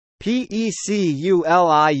PECULIUM,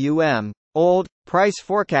 old, price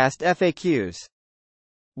forecast FAQs.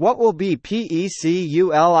 What will be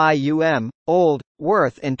PECULIUM, old,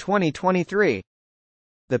 worth in 2023?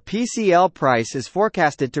 The PCL price is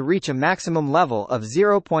forecasted to reach a maximum level of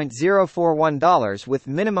 $0.041 with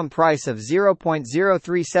minimum price of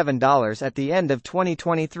 $0.037 at the end of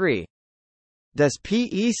 2023. Does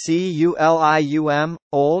PECULIUM,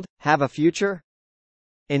 old, have a future?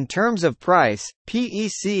 In terms of price,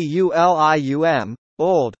 PECULIUM,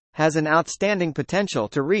 old, has an outstanding potential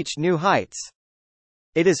to reach new heights.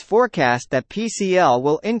 It is forecast that PCL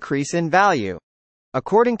will increase in value.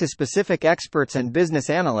 According to specific experts and business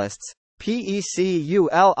analysts,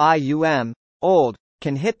 PECULIUM, old,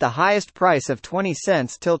 can hit the highest price of 20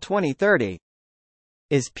 cents till 2030.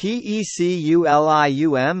 Is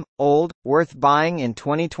PECULIUM, old, worth buying in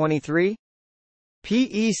 2023?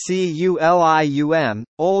 PECULIUM,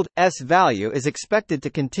 old's value is expected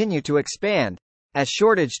to continue to expand, as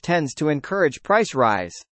shortage tends to encourage price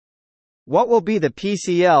rise. What will be the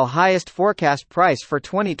PCL highest forecast price for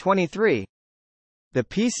 2023? The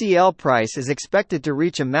PCL price is expected to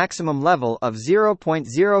reach a maximum level of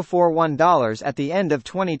 $0.041 at the end of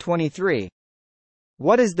 2023.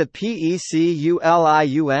 What is the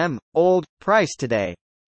PECULIUM, old, price today?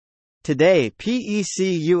 Today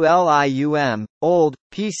PECULIUM, old,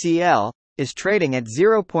 PCL, is trading at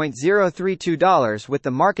 $0.032 with the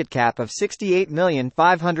market cap of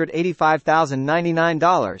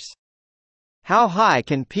 $68,585,099. How high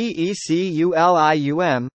can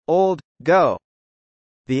PECULIUM, old, go?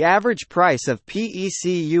 The average price of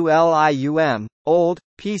PECULIUM, old,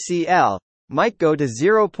 PCL, might go to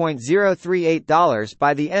 $0.038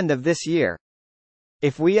 by the end of this year.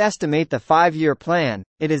 If we estimate the 5-year plan,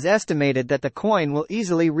 it is estimated that the coin will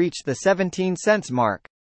easily reach the 17 cents mark.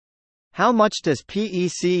 How much does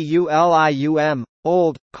PECULIUM,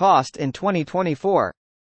 old, cost in 2024?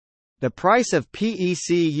 The price of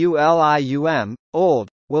PECULIUM, old,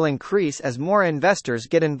 will increase as more investors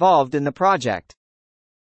get involved in the project.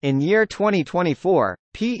 In year 2024,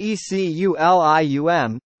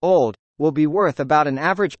 PECULIUM, old, will be worth about an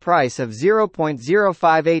average price of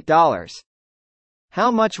 $0.058. How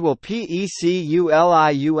much will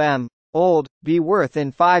PECULIUM, old, be worth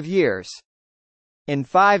in 5 years? In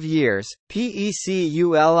 5 years,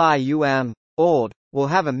 PECULIUM, old, will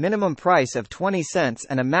have a minimum price of 20 cents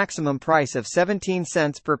and a maximum price of 17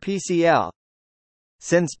 cents per PCL.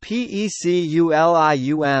 Since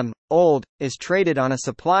PECULIUM, old, is traded on a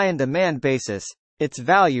supply and demand basis, its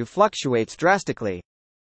value fluctuates drastically.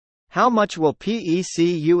 How much will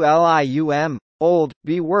PECULIUM, old,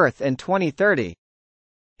 be worth in 2030?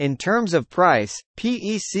 In terms of price,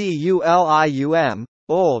 PECULIUM,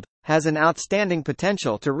 old, has an outstanding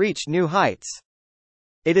potential to reach new heights.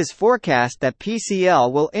 It is forecast that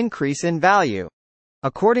PCL will increase in value.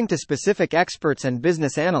 According to specific experts and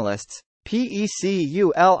business analysts,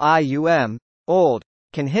 PECULIUM, old,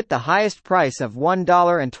 can hit the highest price of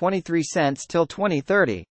 $1.23 till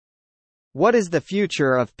 2030. What is the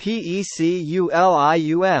future of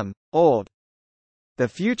PECULIUM, old? The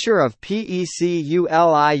future of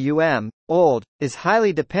PECULIUM, old, is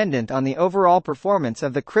highly dependent on the overall performance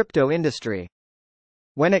of the crypto industry.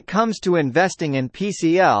 When it comes to investing in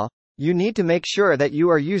PCL, you need to make sure that you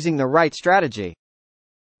are using the right strategy.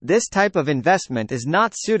 This type of investment is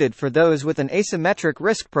not suited for those with an asymmetric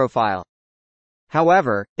risk profile.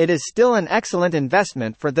 However, it is still an excellent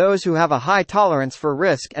investment for those who have a high tolerance for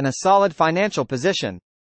risk and a solid financial position.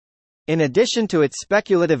 In addition to its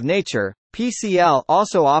speculative nature, PCL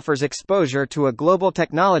also offers exposure to a global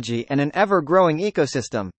technology and an ever-growing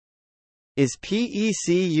ecosystem. Is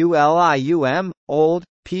PECULIUM, old,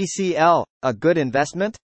 PCL, a good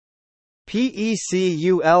investment?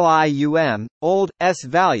 PECULIUM, old's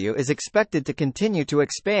value is expected to continue to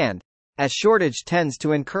expand, as shortage tends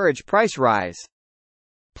to encourage price rise.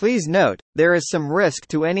 Please note, there is some risk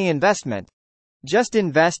to any investment. Just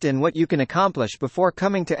invest in what you can accomplish before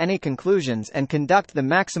coming to any conclusions and conduct the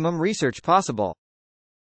maximum research possible.